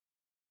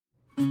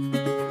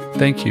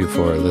Thank you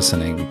for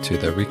listening to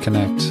the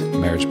Reconnect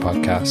Marriage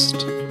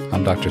Podcast.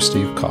 I'm Dr.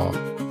 Steve Call.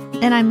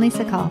 And I'm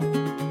Lisa Call.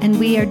 And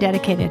we are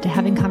dedicated to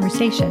having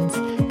conversations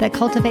that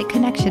cultivate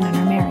connection in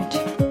our marriage.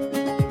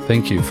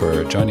 Thank you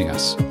for joining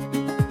us.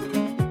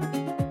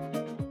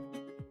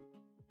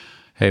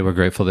 Hey, we're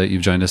grateful that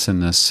you've joined us in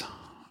this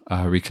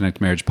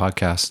Reconnect Marriage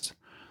Podcast.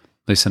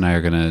 Lisa and I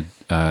are going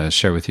to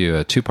share with you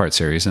a two-part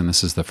series, and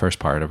this is the first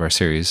part of our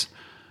series.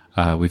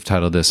 We've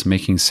titled this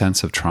Making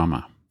Sense of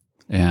Trauma.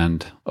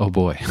 And oh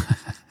boy,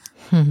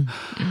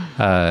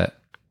 I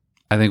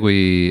think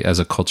we as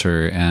a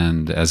culture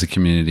and as a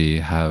community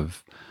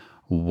have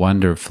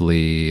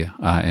wonderfully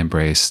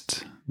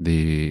embraced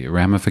the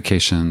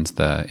ramifications,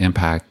 the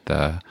impact,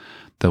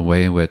 the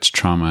way in which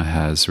trauma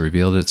has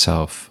revealed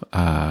itself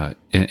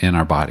in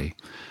our body.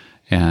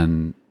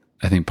 And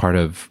I think part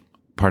of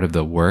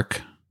the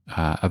work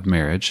of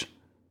marriage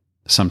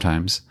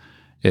sometimes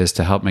is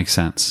to help make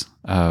sense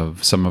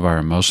of some of our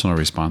emotional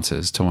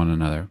responses to one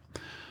another.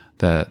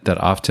 That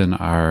often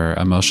our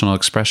emotional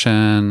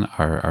expression,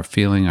 our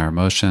feeling, our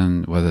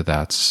emotion, whether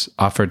that's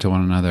offered to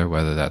one another,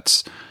 whether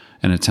that's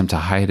an attempt to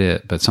hide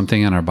it, but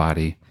something in our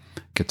body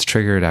gets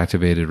triggered,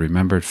 activated,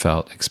 remembered,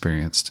 felt,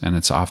 experienced, and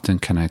it's often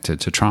connected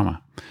to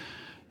trauma.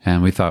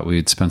 And we thought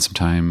we'd spend some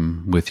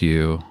time with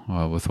you,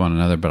 with one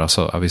another, but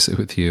also obviously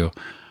with you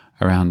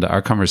around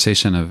our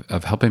conversation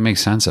of helping make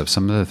sense of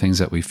some of the things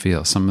that we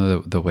feel, some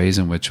of the ways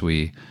in which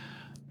we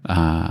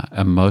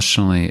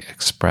emotionally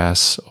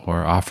express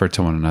or offer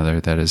to one another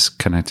that is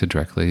connected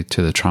directly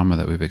to the trauma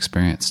that we've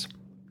experienced.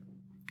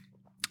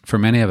 For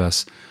many of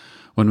us,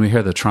 when we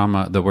hear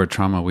the word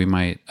trauma, we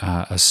might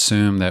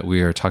assume that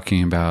we are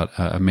talking about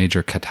a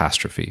major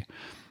catastrophe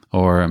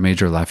or a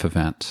major life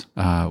event,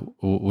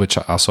 which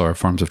also are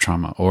forms of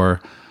trauma,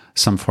 or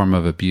some form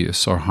of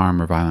abuse or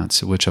harm or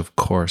violence, which of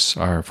course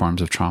are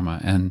forms of trauma.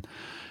 And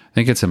I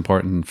think it's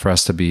important for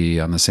us to be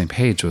on the same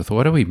page with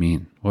what do we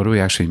mean? What do we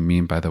actually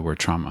mean by the word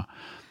trauma?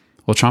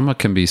 Well, trauma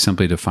can be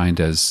simply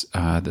defined as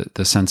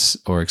the sense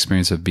or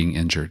experience of being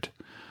injured.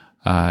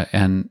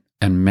 And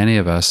many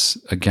of us,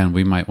 again,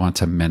 we might want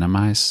to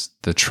minimize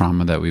the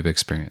trauma that we've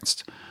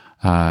experienced.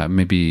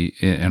 Maybe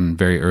in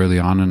very early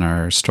on in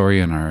our story,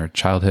 in our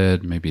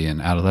childhood, maybe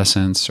in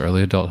adolescence,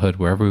 early adulthood,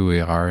 wherever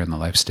we are in the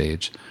life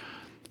stage.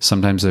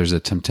 Sometimes there's a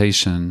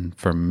temptation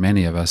for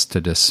many of us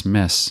to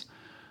dismiss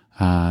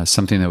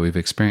something that we've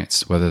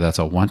experienced, whether that's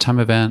a one-time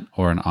event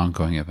or an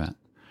ongoing event.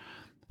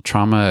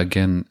 Trauma,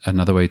 again,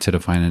 another way to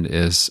define it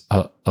is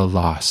a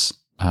loss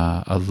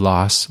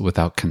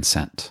without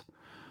consent.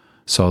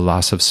 So a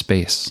loss of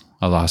space,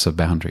 a loss of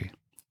boundary,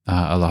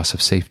 a loss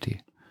of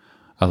safety,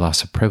 a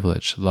loss of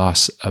privilege,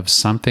 loss of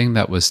something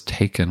that was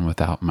taken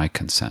without my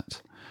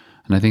consent.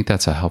 And I think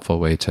that's a helpful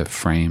way to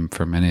frame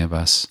for many of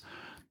us.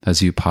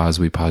 As we pause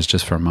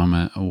just for a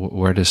moment.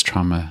 Where does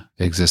trauma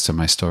exist in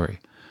my story?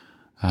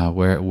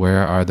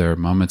 Where are there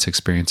moments,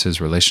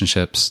 experiences,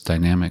 relationships,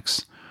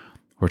 dynamics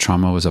where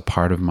trauma was a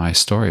part of my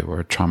story,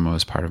 where trauma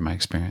was part of my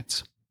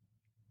experience?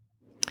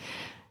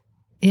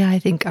 Yeah, I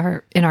think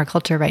in our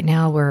culture right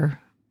now, we're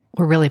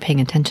really paying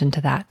attention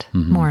to that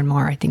more and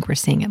more. I think we're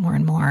seeing it more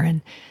and more,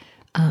 and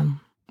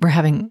we're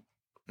having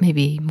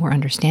maybe more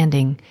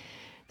understanding.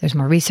 There's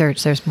more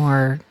research. There's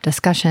more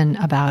discussion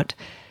about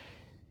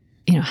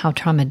how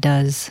trauma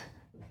does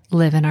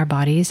live in our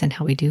bodies and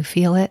how we do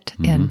feel it,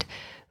 and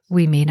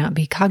we may not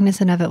be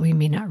cognizant of it. We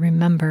may not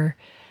remember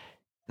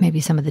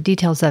maybe some of the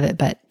details of it,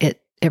 but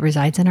it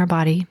resides in our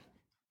body.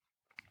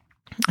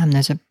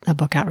 There's a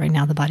book out right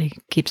now, The Body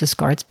Keeps a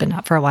Score. It's been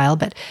out for a while,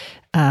 but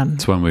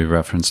it's one we've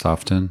referenced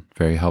often.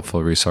 Very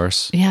helpful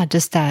resource. Yeah,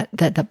 just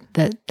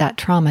that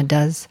trauma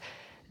does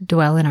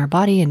dwell in our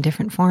body in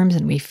different forms,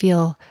 and we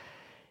feel,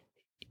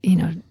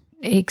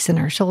 aches in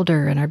our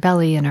shoulder and our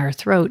belly and our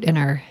throat and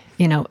our,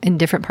 in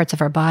different parts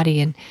of our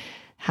body, and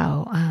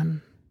how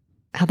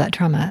that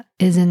trauma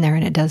is in there,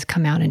 and it does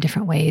come out in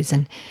different ways.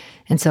 And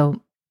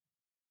so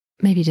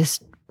maybe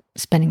just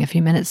spending a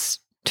few minutes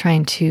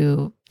trying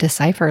to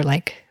decipher,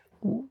 like,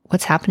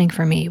 what's happening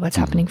for me, what's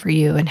happening for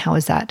you, and how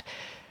is that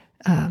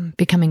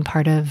becoming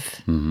part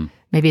of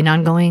maybe an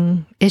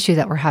ongoing issue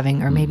that we're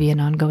having, or maybe an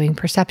ongoing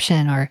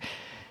perception or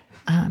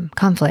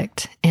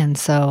conflict. And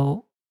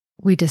so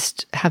we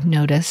just have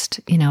noticed,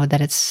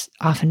 that it's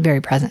often very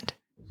present.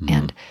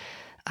 And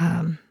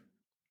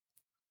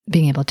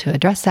being able to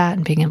address that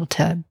and being able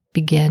to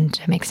begin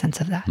to make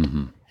sense of that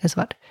is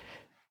what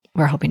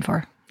we're hoping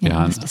for in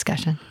this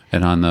discussion.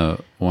 And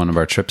on one of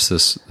our trips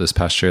this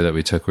past year that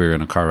we took, we were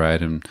in a car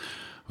ride, and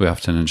we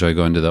often enjoy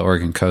going to the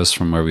Oregon coast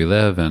from where we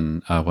live.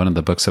 And one of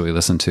the books that we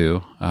listened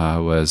to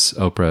was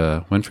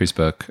Oprah Winfrey's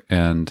book.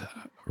 And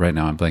right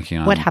now I'm blanking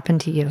on... What Happened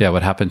to You? Yeah,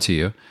 What Happened to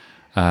You?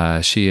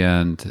 She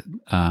and...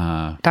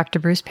 Dr.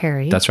 Bruce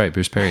Perry. That's right,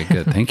 Bruce Perry.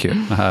 Good, thank you.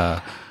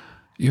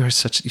 You have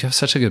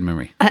such a good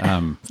memory.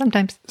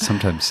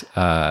 Sometimes.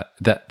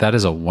 That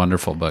is a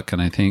wonderful book,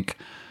 and I think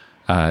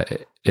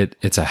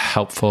it's a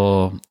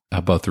helpful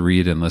both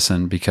read and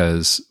listen,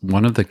 because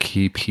one of the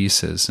key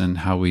pieces in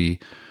how we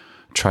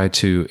try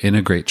to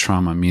integrate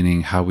trauma,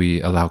 meaning how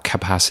we allow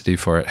capacity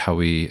for it, how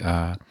we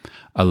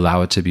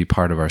allow it to be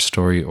part of our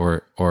story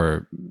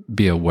or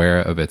be aware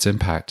of its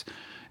impact.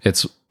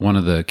 It's one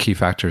of the key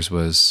factors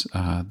was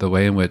the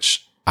way in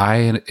which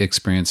I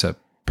experience a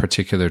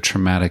particular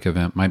traumatic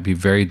event might be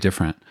very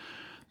different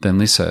than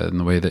Lisa in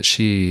the way that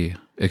she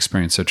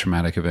experienced a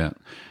traumatic event.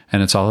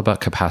 And it's all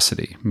about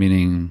capacity,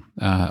 meaning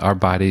our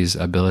body's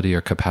ability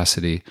or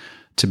capacity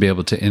to be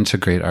able to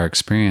integrate our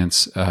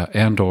experience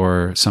and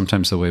or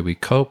sometimes the way we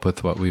cope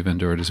with what we've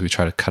endured is we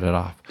try to cut it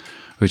off.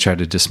 We try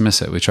to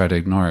dismiss it. We try to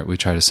ignore it. We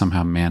try to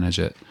somehow manage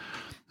it.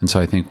 And so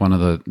I think one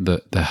of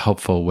the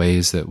helpful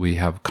ways that we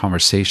have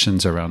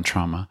conversations around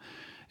trauma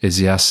is,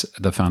 yes,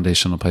 the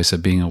foundational place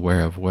of being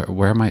aware of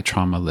where might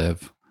trauma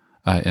live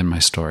in my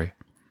story.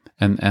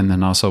 And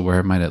then also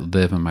where might it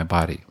live in my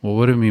body? Well,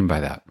 what do we mean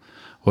by that?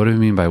 What do we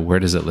mean by where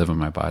does it live in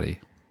my body?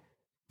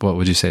 What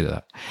would you say to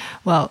that?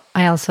 Well,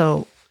 I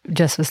also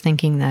just was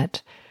thinking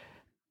that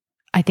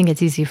I think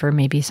it's easy for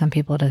maybe some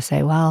people to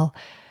say, well,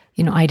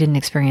 I didn't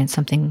experience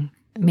something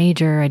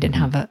major. I didn't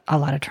have a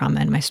lot of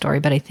trauma in my story.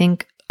 But I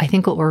think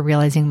what we're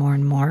realizing more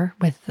and more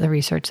with the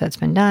research that's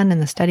been done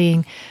and the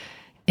studying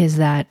is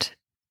that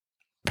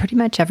pretty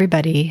much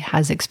everybody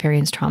has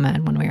experienced trauma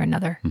in one way or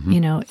another.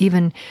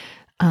 Even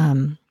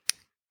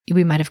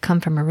we might have come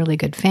from a really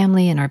good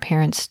family and our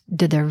parents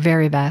did their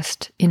very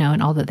best, in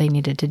all that they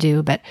needed to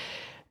do. But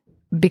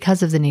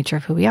because of the nature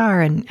of who we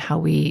are and how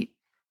we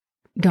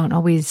don't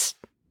always,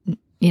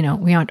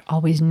 we aren't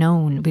always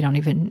known, we don't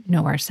even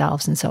know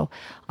ourselves. And so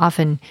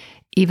often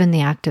even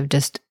the act of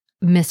just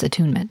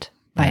misattunement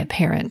by a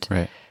parent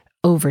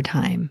over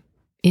time,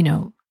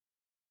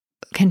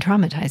 can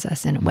traumatize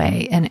us in a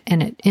way and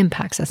it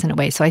impacts us in a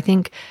way. So I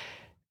think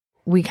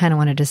we kind of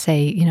wanted to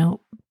say,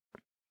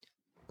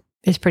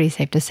 it's pretty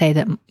safe to say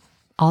that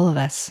all of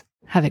us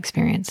have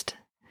experienced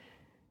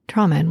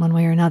trauma in one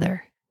way or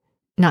another.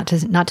 Not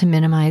to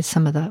minimize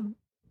some of the,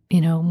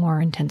 more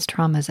intense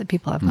traumas that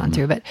people have gone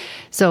through. But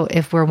so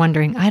if we're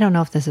wondering, I don't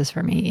know if this is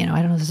for me,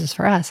 I don't know if this is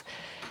for us.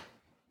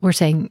 We're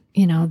saying,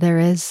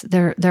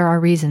 there are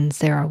reasons,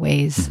 there are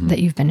ways that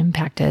you've been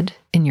impacted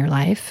in your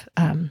life,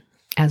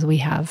 as we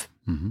have,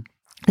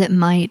 that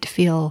might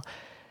feel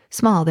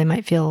small, they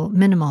might feel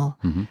minimal,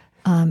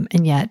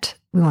 and yet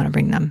we want to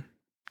bring them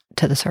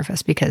to the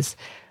surface because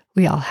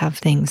we all have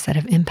things that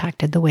have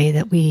impacted the way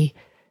that we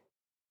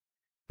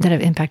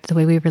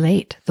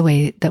relate, the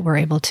way that we're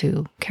able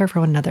to care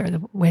for one another,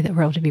 the way that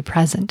we're able to be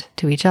present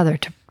to each other,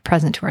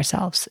 present to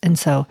ourselves. And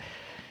so,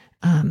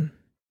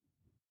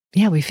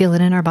 we feel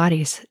it in our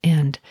bodies.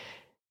 And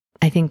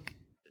I think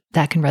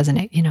that can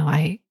resonate.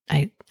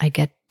 I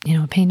get,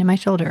 a pain in my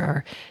shoulder,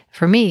 or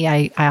for me,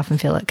 I often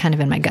feel it kind of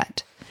in my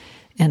gut.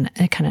 And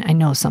I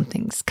know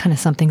something's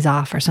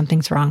off or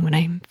something's wrong when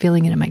I'm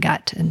feeling it in my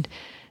gut. And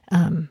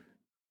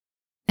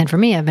for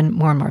me, I've been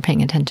more and more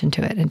paying attention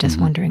to it and just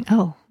wondering,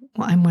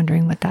 I'm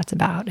wondering what that's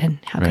about and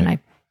how can I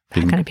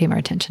pay more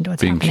attention to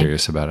what's happening? Being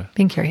curious about it.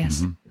 Being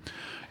curious.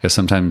 Yeah,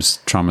 sometimes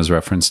trauma is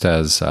referenced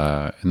as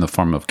in the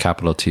form of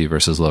capital T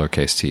versus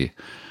lowercase t.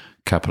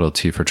 Capital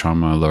T for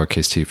trauma,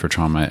 lowercase t for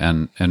trauma.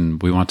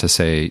 And we want to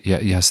say,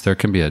 yes, there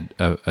can be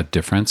a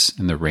difference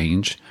in the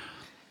range,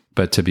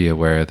 but to be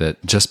aware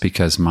that just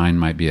because mine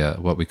might be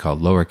what we call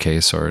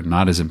lowercase or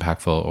not as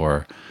impactful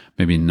or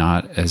maybe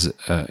not as,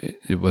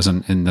 it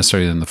wasn't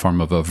necessarily in the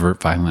form of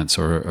overt violence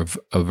or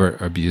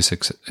overt abuse,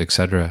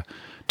 etc.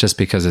 Just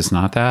because it's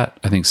not that,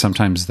 I think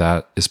sometimes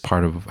that is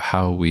part of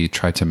how we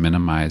try to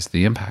minimize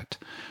the impact,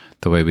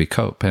 the way we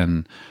cope.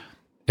 And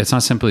it's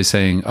not simply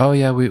saying,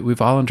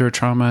 we've all endured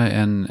trauma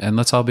and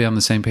let's all be on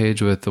the same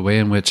page with the way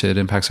in which it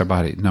impacts our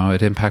body. No,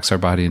 it impacts our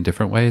body in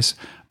different ways,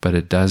 but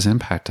it does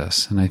impact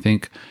us. And I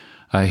think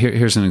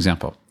here's an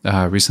example.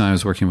 Recently I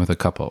was working with a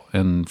couple,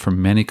 and for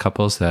many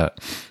couples that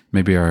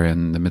maybe are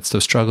in the midst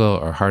of struggle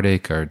or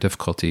heartache or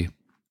difficulty,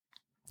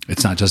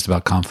 it's not just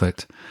about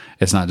conflict.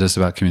 It's not just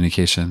about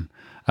communication.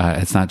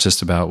 It's not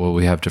just about,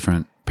 we have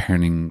different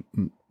parenting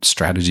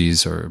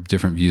strategies or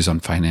different views on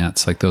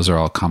finance. Like those are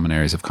all common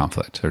areas of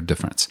conflict or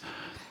difference.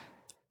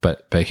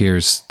 But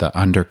here's the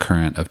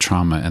undercurrent of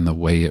trauma, and the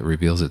way it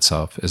reveals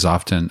itself is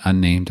often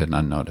unnamed and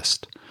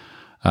unnoticed.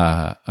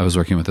 I was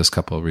working with this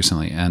couple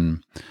recently,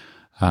 and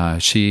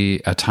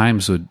she at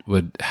times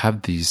would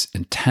have these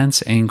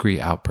intense angry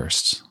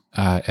outbursts,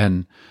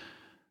 and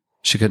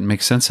she couldn't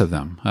make sense of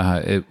them.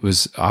 It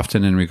was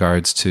often in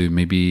regards to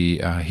maybe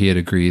he had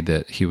agreed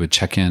that he would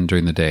check in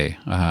during the day.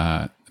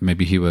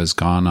 Maybe he was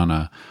gone on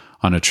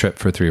a trip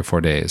for 3 or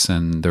 4 days,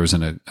 and there was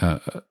a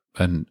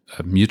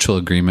mutual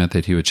agreement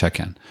that he would check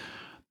in,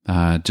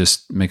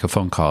 just make a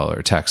phone call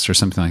or text or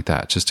something like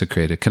that, just to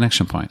create a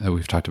connection point that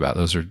we've talked about.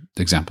 Those are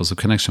examples of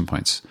connection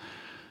points.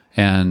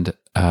 And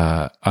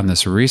on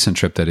this recent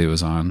trip that he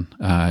was on,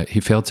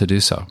 he failed to do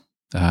so.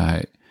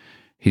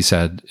 He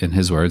said, in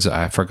his words,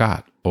 I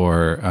forgot,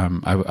 or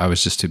I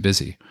was just too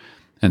busy.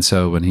 And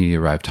so when he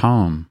arrived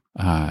home,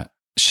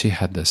 she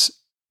had this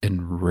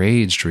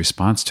enraged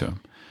response to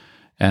him.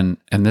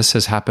 And this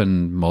has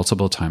happened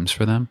multiple times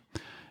for them.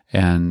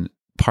 And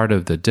part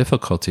of the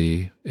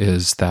difficulty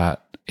is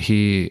that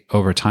he,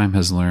 over time,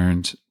 has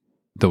learned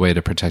the way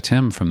to protect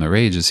him from the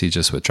rage is he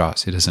just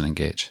withdraws. He doesn't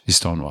engage. He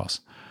stonewalls,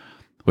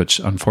 which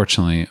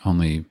unfortunately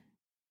only,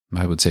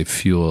 I would say,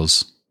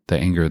 fuels the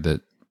anger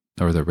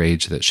or the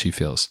rage that she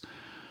feels.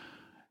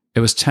 It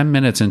was 10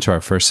 minutes into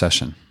our first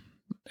session,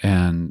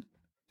 and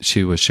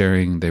they were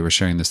sharing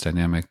this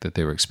dynamic that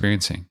they were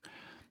experiencing.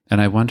 And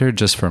I wondered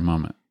just for a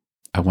moment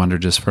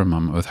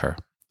with her.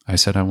 I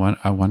said, I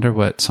wonder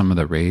what some of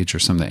the rage or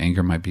some of the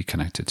anger might be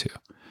connected to.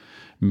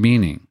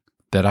 Meaning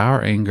that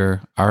our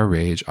anger, our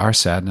rage, our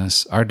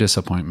sadness, our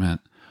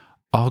disappointment,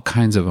 all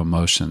kinds of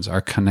emotions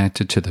are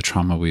connected to the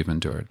trauma we've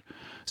endured.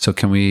 So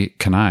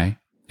can I,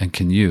 and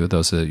can you,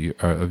 those of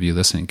you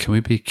listening, can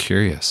we be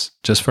curious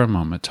just for a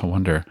moment to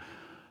wonder,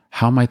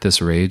 how might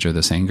this rage or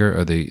this anger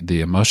or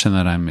the emotion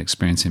that I'm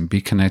experiencing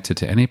be connected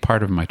to any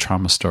part of my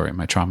trauma story,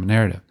 my trauma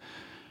narrative?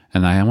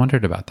 And I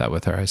wondered about that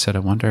with her. I said, I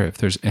wonder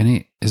if is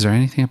there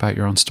anything about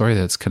your own story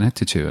that's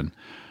connected to?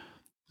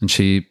 And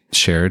she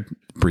shared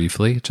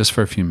briefly, just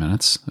for a few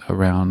minutes,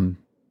 around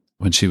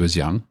when she was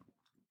young.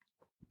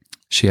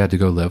 She had to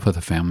go live with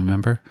a family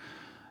member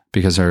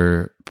because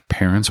her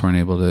parents weren't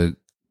able to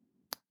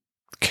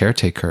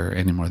caretake her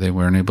anymore. They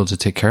weren't able to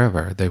take care of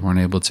her. They weren't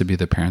able to be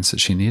the parents that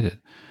she needed.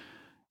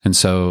 And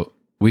so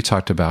we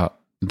talked about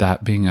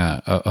that being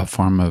a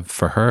form of,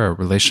 for her, a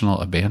relational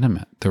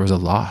abandonment. There was a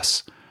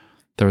loss.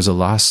 There was a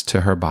loss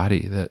to her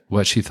body, that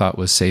what she thought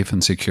was safe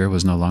and secure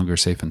was no longer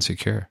safe and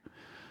secure.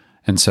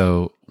 And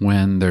so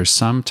when there's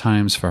some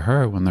times for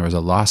her, when there was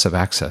a loss of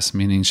access,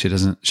 meaning she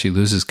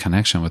loses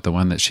connection with the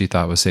one that she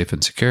thought was safe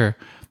and secure,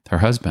 her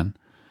husband,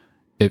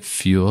 it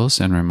fuels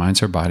and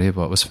reminds her body of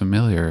what was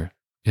familiar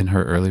in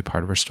her early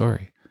part of her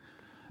story.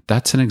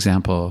 That's an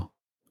example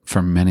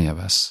for many of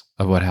us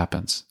of what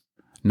happens.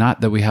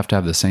 Not that we have to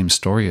have the same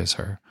story as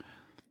her,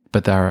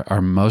 but that our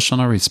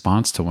emotional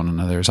response to one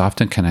another is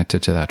often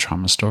connected to that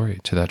trauma story,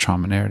 to that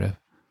trauma narrative.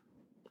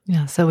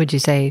 Yeah. So would you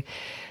say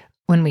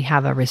when we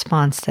have a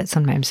response that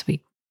sometimes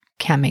we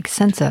can't make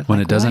sense of,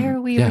 when it doesn't, why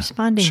are we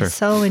responding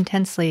so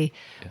intensely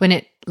when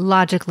it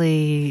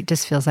logically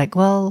just feels like,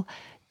 well,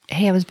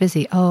 hey, I was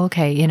busy. Oh,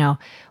 okay.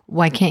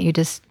 Why can't you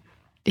just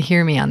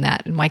hear me on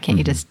that? And why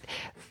can't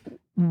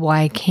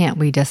why can't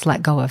we just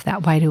let go of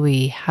that? Why do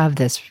we have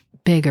this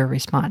bigger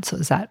response? So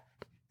is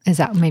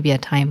that maybe a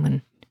time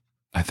when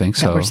I think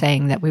so. That we're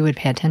saying that we would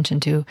pay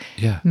attention to.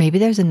 Yeah. Maybe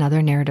there's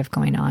another narrative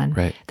going on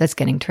that's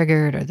getting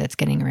triggered or that's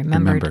getting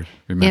remembered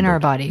in our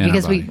body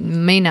because we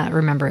may not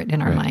remember it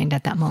in our mind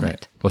at that moment.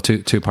 Right. Well,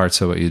 two parts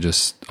of what you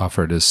just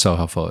offered is so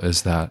helpful,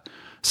 is that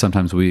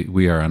sometimes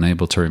we are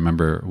unable to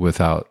remember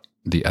without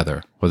the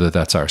other, whether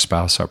that's our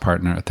spouse, our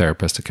partner, a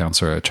therapist, a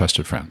counselor, a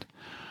trusted friend.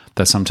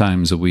 That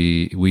sometimes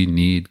we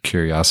need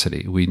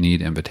curiosity, we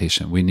need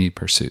invitation, we need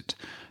pursuit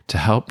to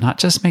help not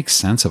just make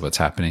sense of what's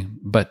happening,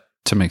 but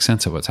to make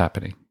sense of what's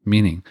happening.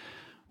 Meaning,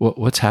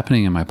 what's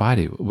happening in my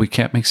body? We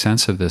can't make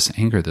sense of this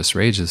anger, this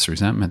rage, this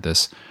resentment,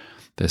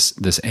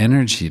 this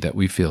energy that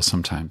we feel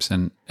sometimes.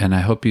 And I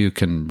hope you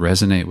can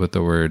resonate with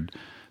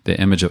the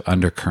image of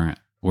undercurrent.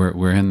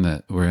 We're in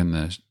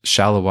the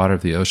shallow water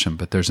of the ocean,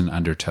 but there's an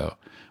undertow.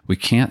 We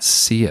can't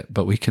see it,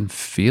 but we can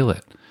feel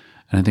it.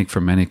 And I think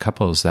for many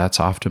couples, that's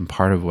often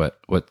part of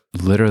what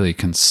literally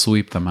can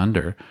sweep them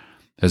under,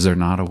 is they're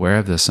not aware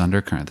of this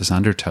undercurrent, this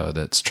undertow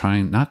that's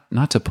trying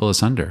not to pull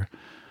us under,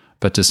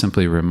 but to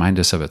simply remind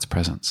us of its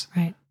presence.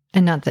 Right.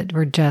 And not that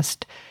we're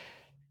just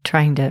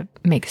trying to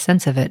make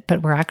sense of it,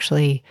 but we're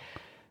actually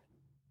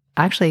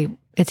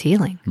it's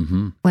healing.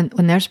 Mm-hmm.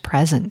 When there's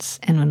presence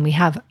and when we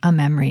have a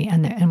memory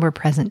and we're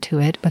present to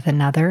it with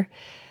another,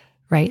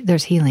 right?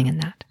 There's healing in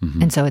that.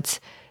 Mm-hmm. And so it's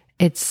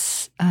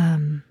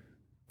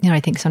I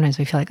think sometimes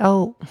we feel like,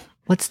 oh,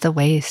 what's the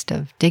waste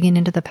of digging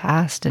into the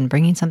past and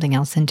bringing something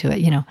else into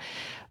it,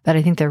 But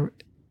I think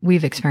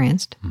we've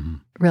experienced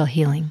real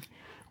healing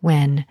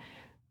when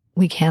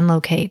we can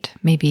locate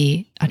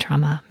maybe a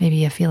trauma,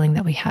 maybe a feeling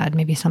that we had,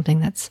 maybe something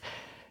that's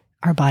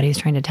our body is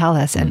trying to tell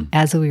us. And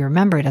as we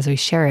remember it, as we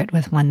share it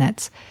with one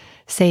that's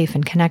safe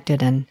and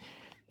connected and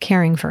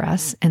caring for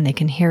us, and they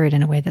can hear it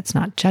in a way that's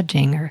not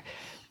judging or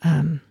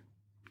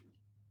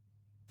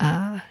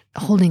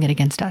holding it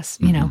against us,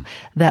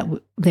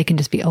 that they can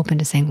just be open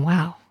to saying,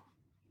 wow,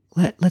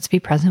 let's be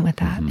present with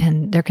that.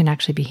 And there can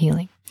actually be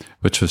healing.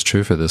 Which was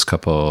true for this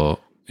couple,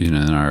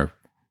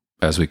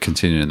 as we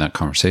continued in that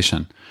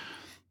conversation,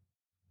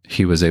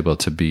 he was able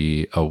to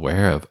be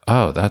aware of,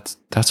 oh, that's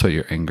what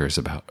your anger is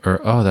about, or,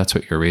 oh, that's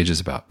what your rage is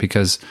about.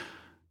 Because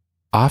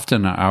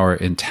often our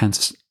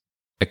intense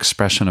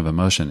expression of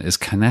emotion is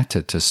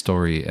connected to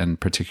story, and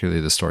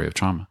particularly the story of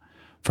trauma.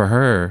 For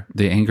her,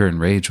 the anger and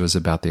rage was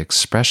about the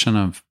expression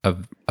of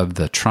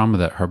the trauma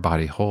that her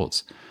body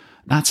holds.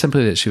 Not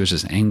simply that she was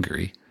just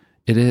angry.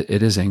 It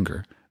is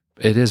anger.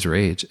 It is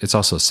rage. It's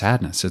also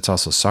sadness. It's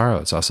also sorrow.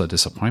 It's also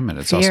disappointment.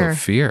 It's also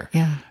fear.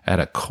 Yeah. At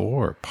a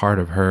core part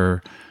of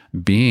her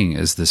being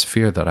is this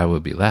fear that I will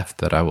be left,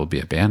 that I will be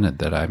abandoned,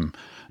 that I'm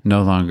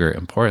no longer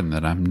important,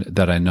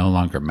 that I no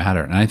longer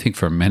matter. And I think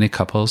for many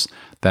couples,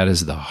 that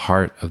is the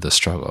heart of the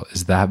struggle,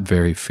 is that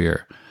very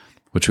fear,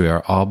 which we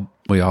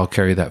all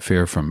carry that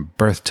fear from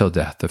birth till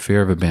death, the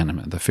fear of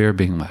abandonment, the fear of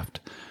being left,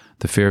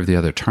 the fear of the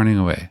other turning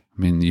away.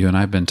 I mean, you and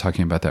I have been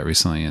talking about that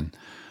recently in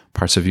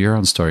parts of your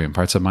own story and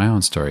parts of my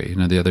own story. You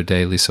know, the other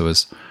day, Lisa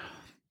was,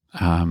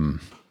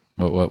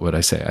 what would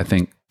I say? I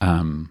think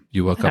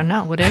you woke up. I don't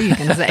know. What are you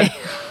going to say?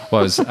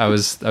 Well, I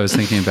was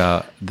thinking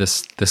about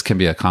this. This can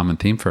be a common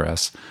theme for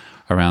us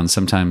around.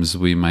 Sometimes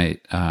we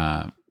might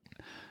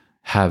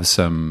have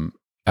some,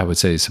 I would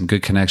say, some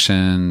good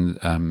connection,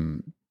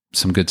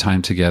 some good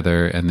time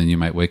together, and then you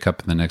might wake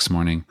up in the next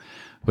morning,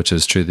 which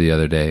is true the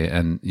other day,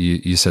 and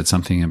you said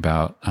something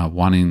about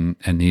wanting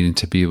and needing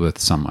to be with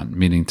someone,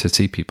 meaning to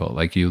see people.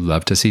 Like you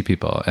love to see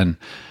people, and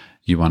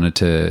you wanted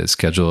to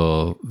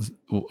schedule.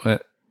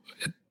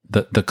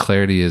 The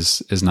clarity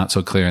is not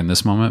so clear in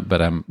this moment,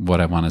 but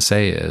what I want to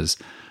say is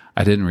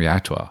I didn't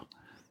react well.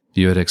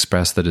 You had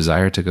expressed the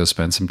desire to go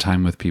spend some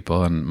time with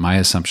people, and my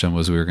assumption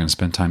was we were going to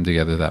spend time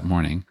together that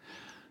morning,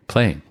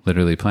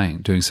 literally playing,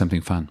 doing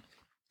something fun.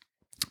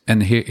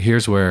 And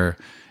here's where,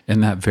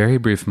 in that very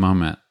brief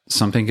moment,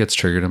 something gets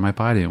triggered in my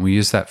body. And we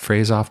use that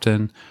phrase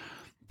often,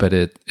 but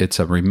it's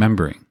a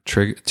remembering.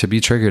 To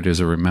be triggered is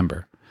a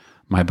remember.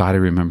 My body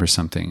remembers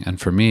something. And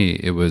for me,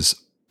 it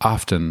was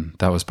often,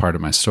 that was part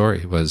of my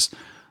story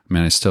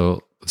I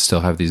still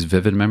have these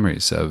vivid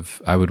memories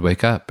of, I would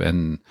wake up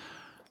and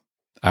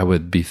I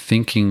would be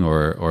thinking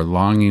or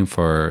longing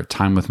for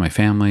time with my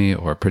family,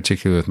 or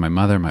particularly with my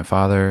mother, my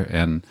father.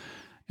 And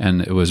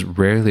it was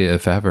rarely,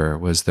 if ever,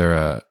 was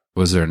there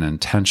an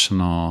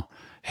intentional,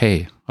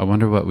 hey, I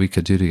wonder what we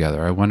could do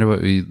together. I wonder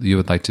what you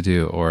would like to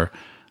do, or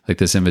like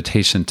this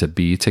invitation to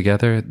be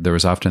together. There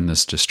was often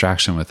this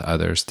distraction with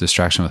others,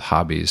 distraction with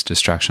hobbies,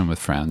 distraction with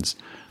friends,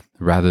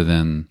 rather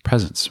than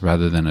presence,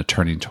 rather than a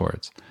turning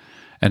towards.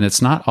 And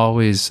it's not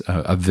always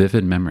a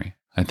vivid memory.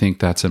 I think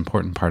that's an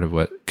important part of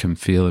what can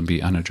feel and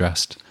be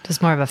unaddressed.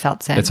 Just more of a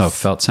felt sense. It's a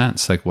felt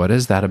sense. Like, what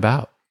is that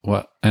about?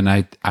 What? And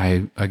I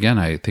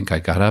think I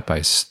got up,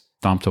 I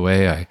stomped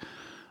away, I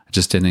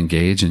just didn't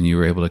engage, and you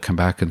were able to come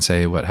back and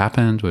say what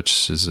happened,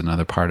 which is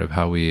another part of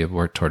how we have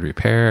worked toward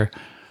repair.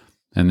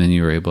 And then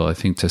you were able, I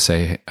think, to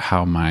say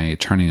how my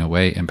turning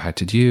away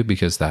impacted you,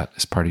 because that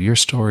is part of your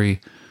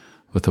story,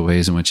 with the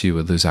ways in which you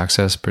would lose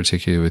access,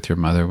 particularly with your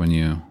mother when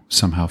you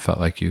somehow felt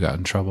like you got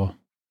in trouble.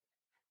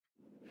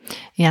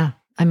 Yeah.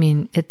 I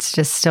mean, it's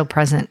just still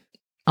present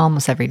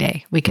almost every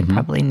day. We could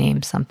probably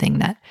name something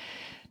that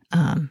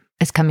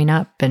is coming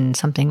up and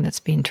something that's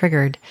being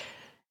triggered.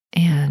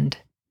 And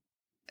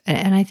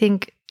I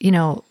think, you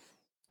know,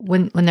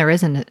 when there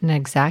isn't an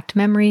exact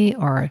memory,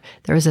 or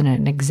there isn't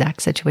an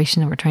exact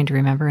situation that we're trying to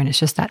remember, and it's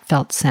just that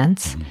felt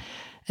sense,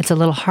 it's a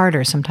little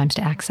harder sometimes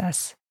to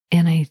access.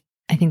 And I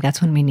think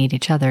that's when we need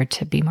each other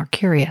to be more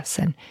curious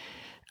and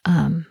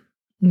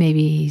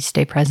maybe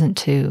stay present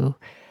to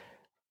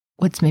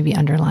what's maybe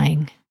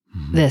underlying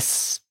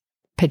this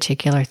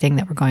particular thing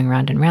that we're going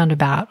round and round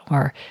about,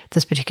 or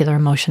this particular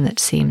emotion that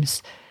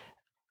seems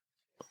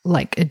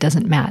like it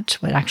doesn't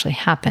match what actually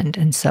happened.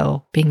 And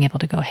so being able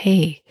to go,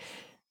 hey,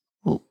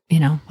 well, you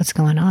know, what's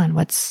going on?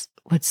 What's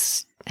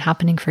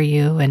happening for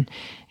you? And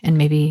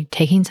maybe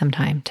taking some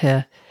time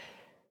to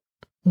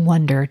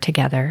wonder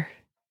together,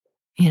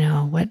 you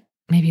know,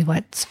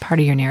 what's part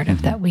of your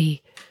narrative that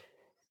we,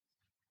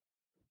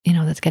 you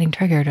know, that's getting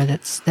triggered, or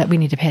that we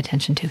need to pay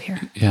attention to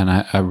here. Yeah. And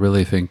I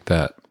really think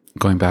that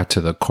going back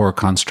to the core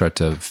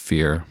construct of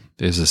fear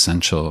is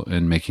essential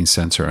in making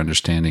sense or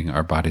understanding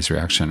our body's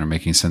reaction, or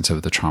making sense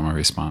of the trauma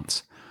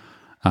response.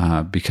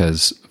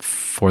 Because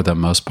for the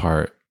most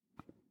part,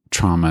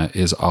 trauma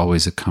is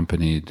always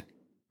accompanied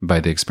by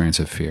the experience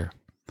of fear,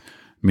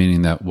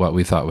 meaning that what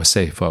we thought was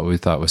safe, what we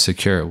thought was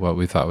secure, what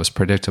we thought was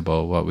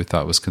predictable, what we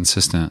thought was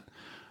consistent,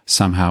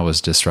 somehow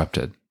was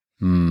disrupted.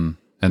 And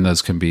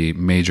those can be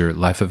major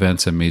life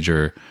events and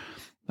major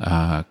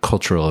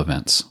cultural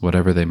events,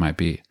 whatever they might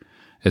be.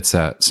 It's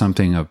that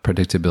something of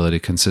predictability,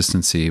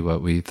 consistency,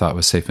 what we thought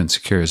was safe and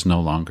secure is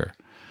no longer.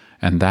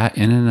 And that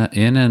in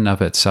and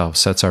of itself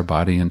sets our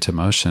body into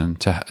motion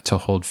to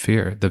hold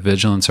fear, the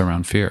vigilance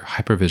around fear,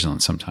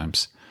 hypervigilance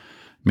sometimes,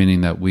 meaning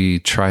that we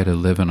try to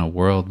live in a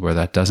world where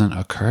that doesn't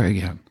occur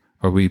again,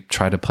 or we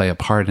try to play a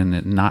part in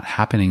it not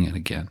happening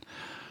again.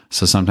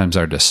 So sometimes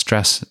our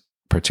distress,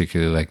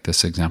 particularly like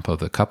this example of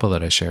the couple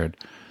that I shared,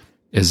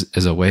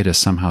 is a way to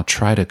somehow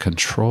try to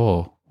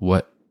control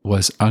what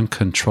was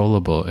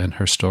uncontrollable in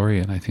her story.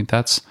 And I think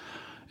that's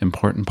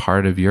important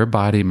part of your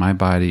body, my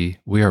body.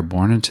 We are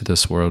born into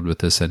this world with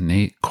this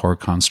innate core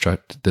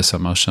construct, this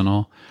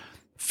emotional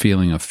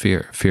feeling of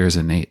fear. Fear is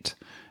innate.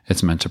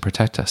 It's meant to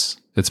protect us.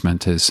 It's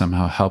meant to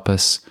somehow help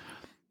us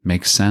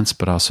make sense,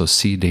 but also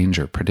see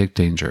danger, predict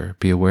danger,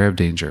 be aware of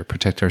danger,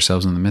 protect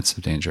ourselves in the midst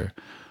of danger.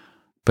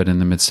 But in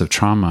the midst of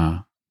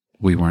trauma,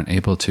 we weren't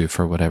able to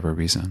for whatever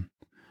reason.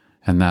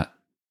 And that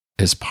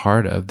is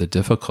part of the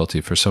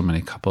difficulty for so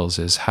many couples,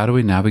 is how do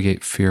we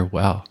navigate fear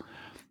well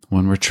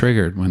when we're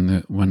triggered,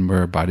 when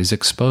our body's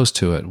exposed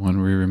to it,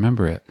 when we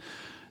remember it.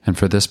 And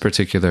for this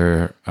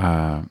particular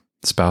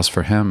spouse,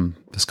 for him,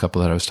 this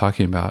couple that I was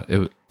talking about,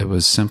 it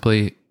was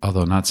simply,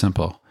 although not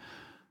simple,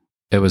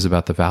 it was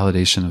about the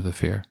validation of the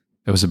fear.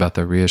 It was about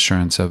the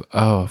reassurance of,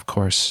 oh, of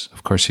course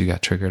you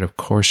got triggered. Of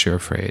course you're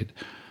afraid.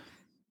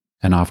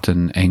 And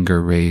often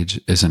anger, rage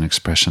is an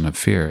expression of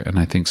fear. And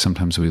I think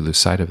sometimes we lose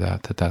sight of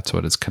that's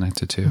what it's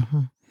connected to. Mm-hmm.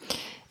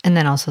 And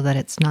then also that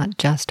it's not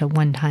just a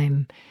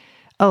one-time,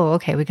 oh,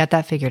 okay, we got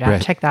that figured out.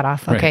 Right. Check that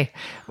off. Okay, Right.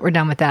 We're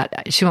done with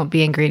that. She won't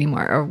be angry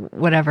anymore or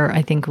whatever.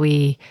 I think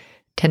we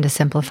tend to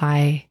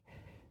simplify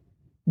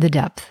the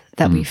depth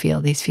that we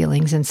feel these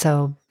feelings. And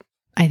so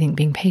I think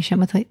being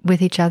patient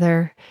with each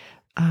other,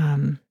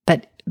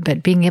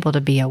 but being able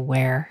to be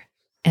aware,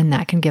 and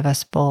that can give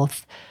us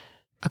both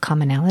a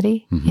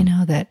commonality,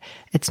 that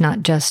it's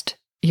not just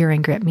you're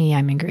angry at me,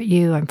 I'm angry at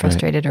you, I'm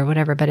frustrated or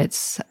whatever,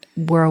 but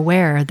we're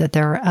aware that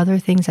there are other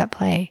things at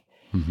play.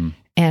 Mm-hmm.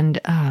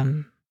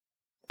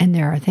 And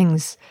there are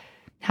things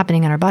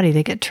happening in our body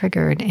that get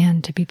triggered,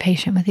 and to be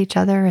patient with each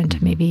other and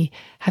to maybe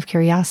have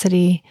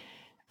curiosity,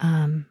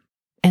 and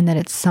that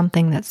it's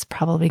something that's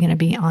probably going to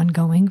be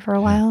ongoing for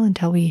a while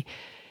until we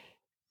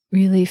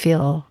really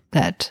feel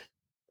that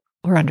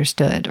we're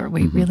understood, or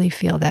we really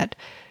feel that,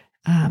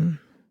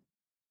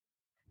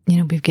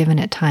 we've given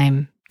it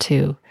time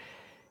to,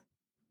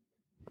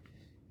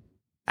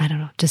 I don't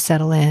know, just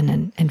settle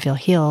in and feel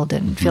healed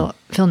and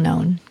feel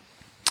known.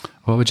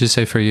 What would you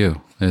say for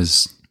you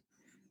is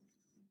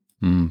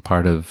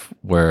part of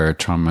where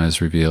trauma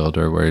is revealed,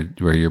 or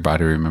where your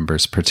body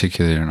remembers,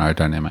 particularly in our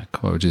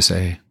dynamic? What would you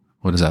say?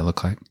 What does that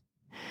look like?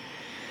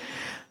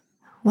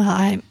 Well,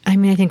 I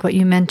mean, I think what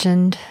you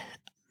mentioned,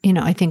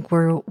 I think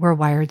we're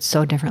wired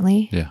so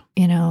differently. Yeah.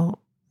 I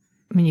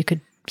mean, you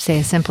could say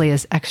as simply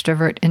as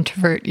extrovert,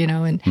 introvert,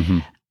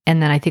 and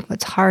then I think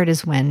what's hard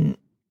is when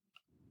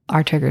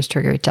our triggers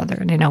trigger each other.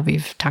 And I know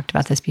we've talked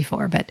about this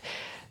before, but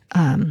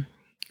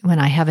when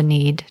I have a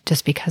need,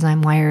 just because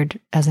I'm wired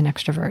as an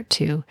extrovert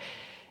to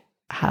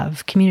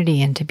have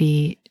community and to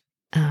be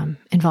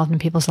involved in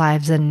people's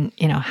lives and,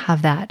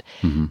 have that.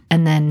 And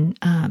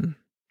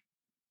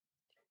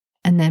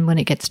then when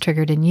it gets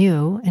triggered in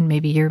you, and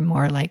maybe you're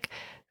more like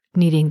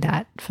needing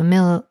that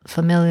familial,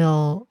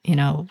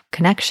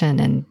 connection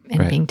and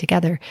being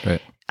together.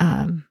 Right.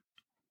 And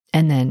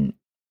then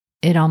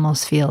it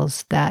almost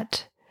feels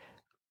that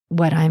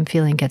what I'm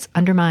feeling gets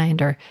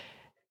undermined, or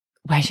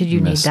why should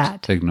you need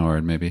that?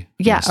 Ignored, maybe.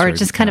 Yeah. Or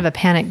just kind of a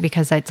panic,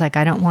 because it's like,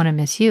 I don't want to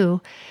miss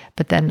you,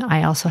 but then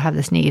I also have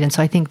this need. And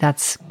so I think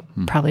that's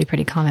probably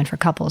pretty common for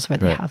couples where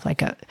they have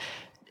like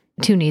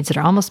two needs that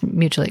are almost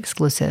mutually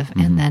exclusive.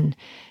 And then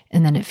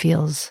it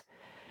feels,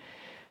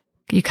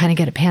 you kind of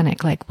get a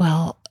panic, like,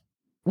 well,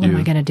 what am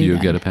I going to do? You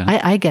then? get a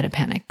panic? I get a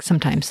panic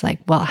sometimes, like,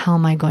 well, how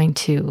am I going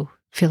to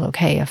feel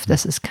okay if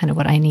this is kind of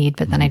what I need,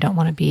 but then I don't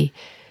want to be.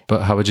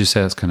 But how would you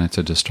say it's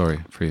connected to story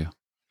for you?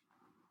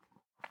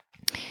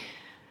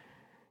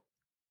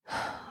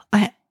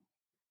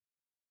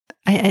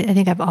 I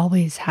think I've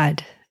always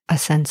had a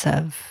sense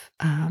of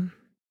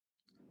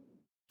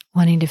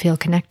wanting to feel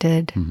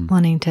connected,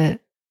 wanting to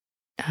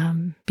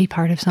be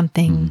part of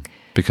something.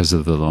 Because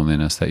of the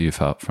loneliness that you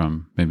felt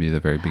from maybe the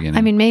very beginning.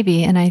 I mean,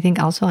 maybe. And I think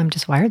also I'm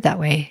just wired that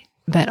way.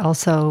 But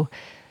also,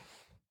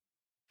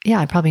 yeah,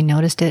 I probably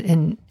noticed it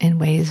in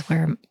ways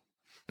where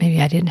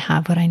maybe I didn't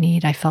have what I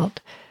need. I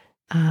felt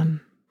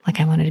like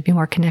I wanted to be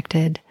more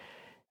connected.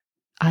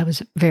 I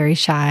was very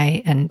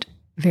shy and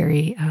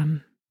very,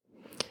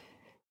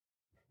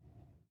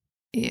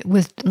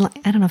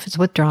 I don't know if it's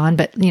withdrawn,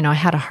 but, I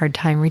had a hard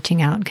time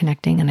reaching out and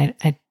connecting. And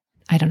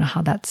I don't know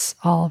how that's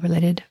all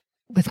related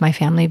with my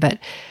family, but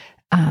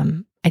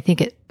I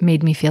think it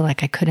made me feel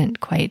like I couldn't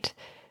quite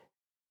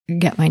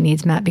get my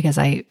needs met because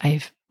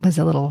I was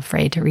a little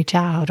afraid to reach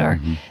out, or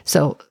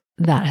so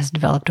that has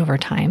developed over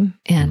time.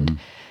 And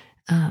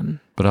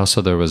but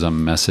also there was a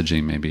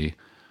messaging maybe,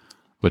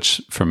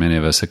 which for many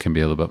of us, it can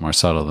be a little bit more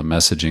subtle, the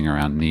messaging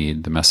around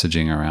need, the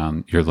messaging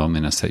around your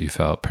loneliness that you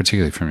felt,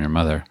 particularly from your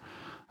mother.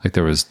 Like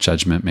there was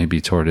judgment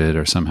maybe toward it,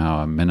 or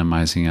somehow a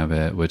minimizing of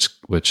it,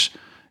 which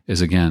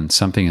is, again,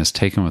 something is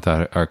taken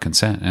without our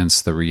consent, and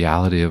it's the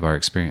reality of our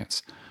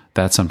experience.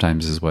 That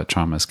sometimes is what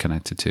trauma is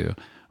connected to.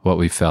 What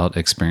we felt,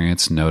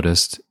 experienced,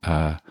 noticed,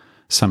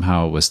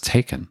 somehow was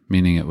taken,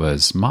 meaning it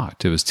was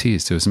mocked, it was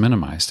teased, it was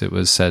minimized, it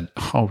was said,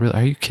 oh, really?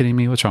 Are you kidding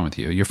me? What's wrong with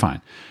you? You're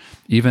fine.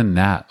 Even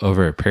that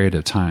over a period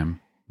of time,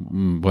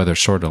 whether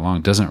short or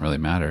long, doesn't really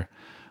matter,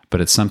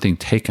 but it's something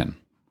taken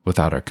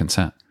without our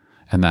consent.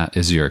 And that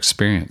is your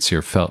experience,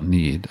 your felt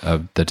need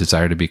of the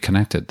desire to be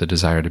connected, the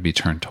desire to be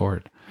turned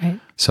toward. right.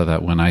 So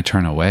that when I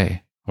turn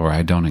away or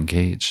I don't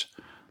engage,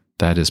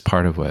 that is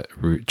part of what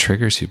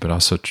triggers you, but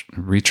also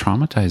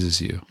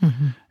re-traumatizes you.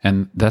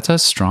 And that's a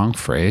strong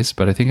phrase,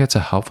 but I think it's a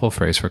helpful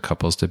phrase for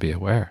couples to be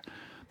aware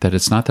that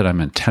it's not that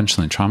I'm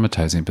intentionally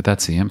traumatizing, but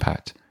that's the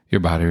impact.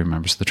 Your body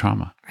remembers the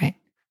trauma. Right.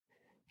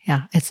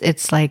 Yeah.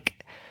 It's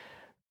like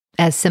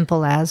as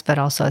simple as, but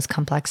also as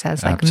complex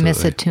as, like, Absolutely.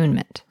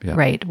 misattunement, Yeah.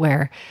 right?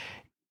 Where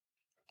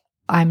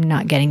I'm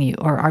not getting you,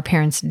 or our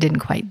parents didn't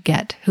quite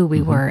get who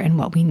we were and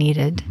what we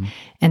needed.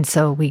 And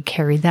so we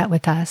carried that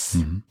with us,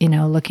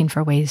 looking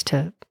for ways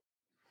to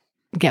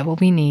get what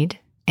we need.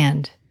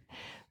 And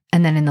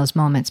then in those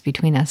moments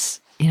between us,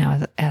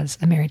 as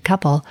a married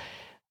couple,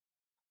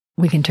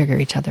 we can trigger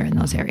each other in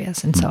those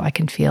areas. And so I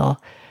can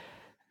feel,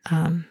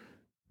 when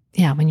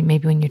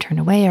you turn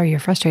away or you're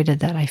frustrated,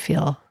 that I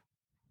feel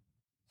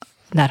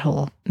that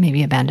whole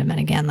maybe abandonment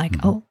again, like,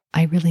 oh,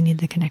 I really need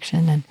the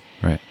connection. And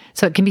right.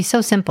 So it can be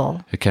so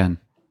simple. It can.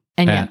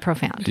 And yet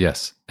profound.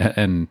 Yes.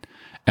 And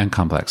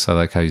complex. I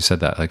like how you said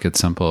that. Like, it's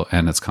simple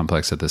and it's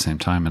complex at the same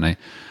time. And a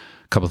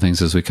couple of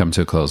things as we come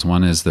to a close.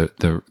 One is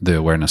the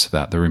awareness of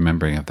that, the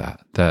remembering of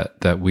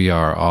that we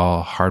are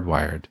all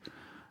hardwired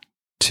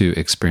to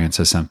experience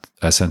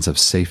a sense of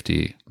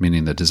safety,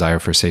 meaning the desire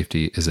for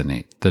safety is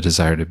innate. The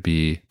desire to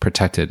be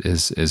protected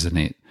is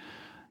innate.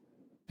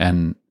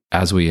 And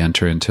as we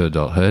enter into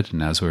adulthood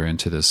and as we're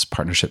into this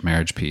partnership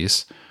marriage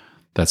piece,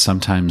 that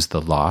sometimes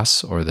the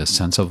loss or the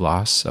sense of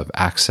loss of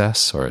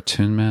access or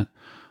attunement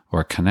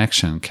or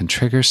connection can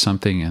trigger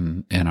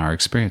something in our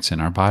experience, in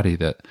our body,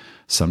 that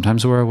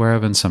sometimes we're aware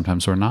of and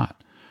sometimes we're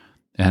not.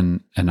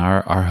 And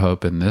our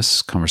hope in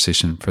this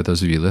conversation, for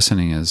those of you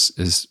listening,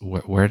 is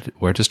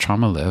where does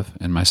trauma live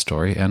in my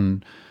story?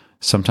 And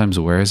sometimes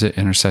where is it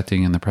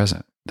intersecting in the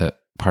present? That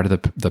part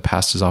of the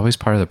past is always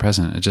part of the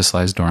present. It just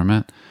lies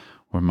dormant.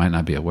 We might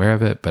not be aware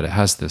of it, but it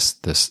has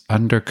this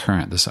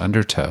undercurrent, this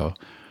undertow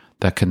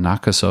that can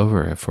knock us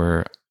over if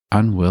we're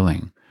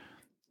unwilling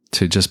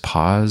to just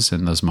pause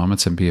in those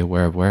moments and be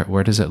aware of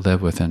where does it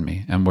live within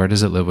me, and where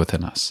does it live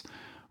within us?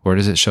 Where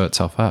does it show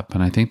itself up?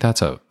 And I think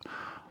that's a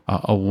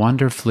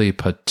wonderfully,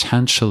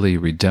 potentially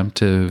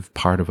redemptive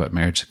part of what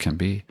marriage can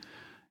be.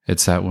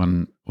 It's that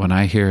when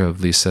I hear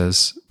of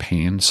Lisa's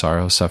pain,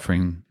 sorrow,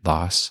 suffering,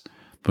 loss,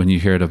 when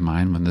you hear it of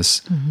mine, when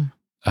this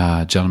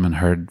gentleman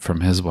heard from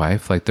his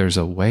wife, like, there's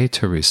a way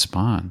to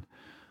respond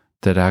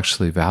that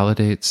actually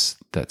validates,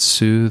 that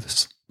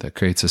soothes, that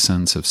creates a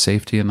sense of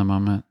safety in the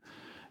moment.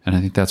 And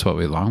I think that's what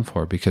we long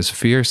for, because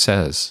fear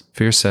says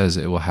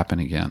it will happen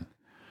again.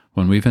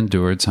 When we've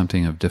endured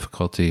something of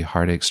difficulty,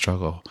 heartache,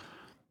 struggle,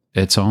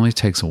 it only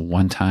takes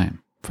one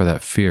time for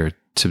that fear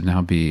to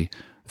now be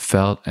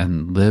felt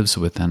and lives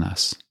within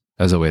us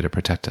as a way to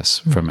protect us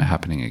from it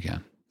happening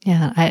again.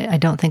 Yeah, I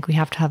don't think we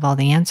have to have all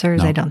the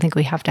answers. No. I don't think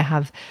we have to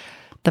have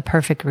the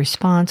perfect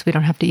response. We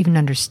don't have to even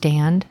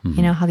understand,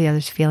 how the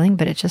other's feeling,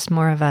 but it's just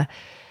more of a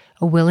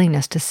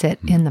willingness to sit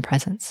in the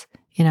presence,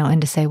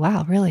 and to say,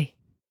 wow, really,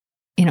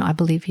 I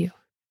believe you,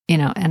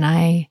 and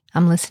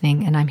I'm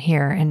listening and I'm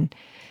here, and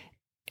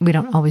we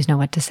don't always know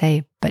what to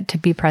say, but to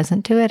be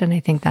present to it. And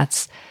I think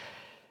that's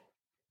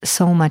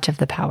so much of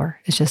the power,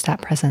 is just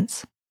that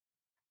presence.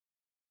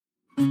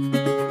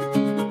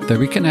 The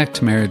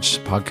Reconnect Marriage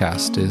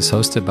podcast is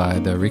hosted by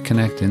the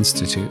Reconnect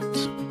Institute.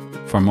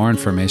 For more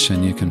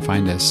information, you can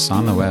find us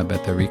on the web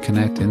at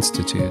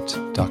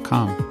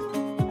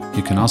thereconnectinstitute.com.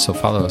 You can also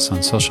follow us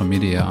on social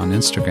media on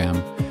Instagram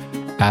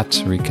at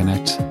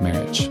Reconnect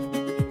Marriage.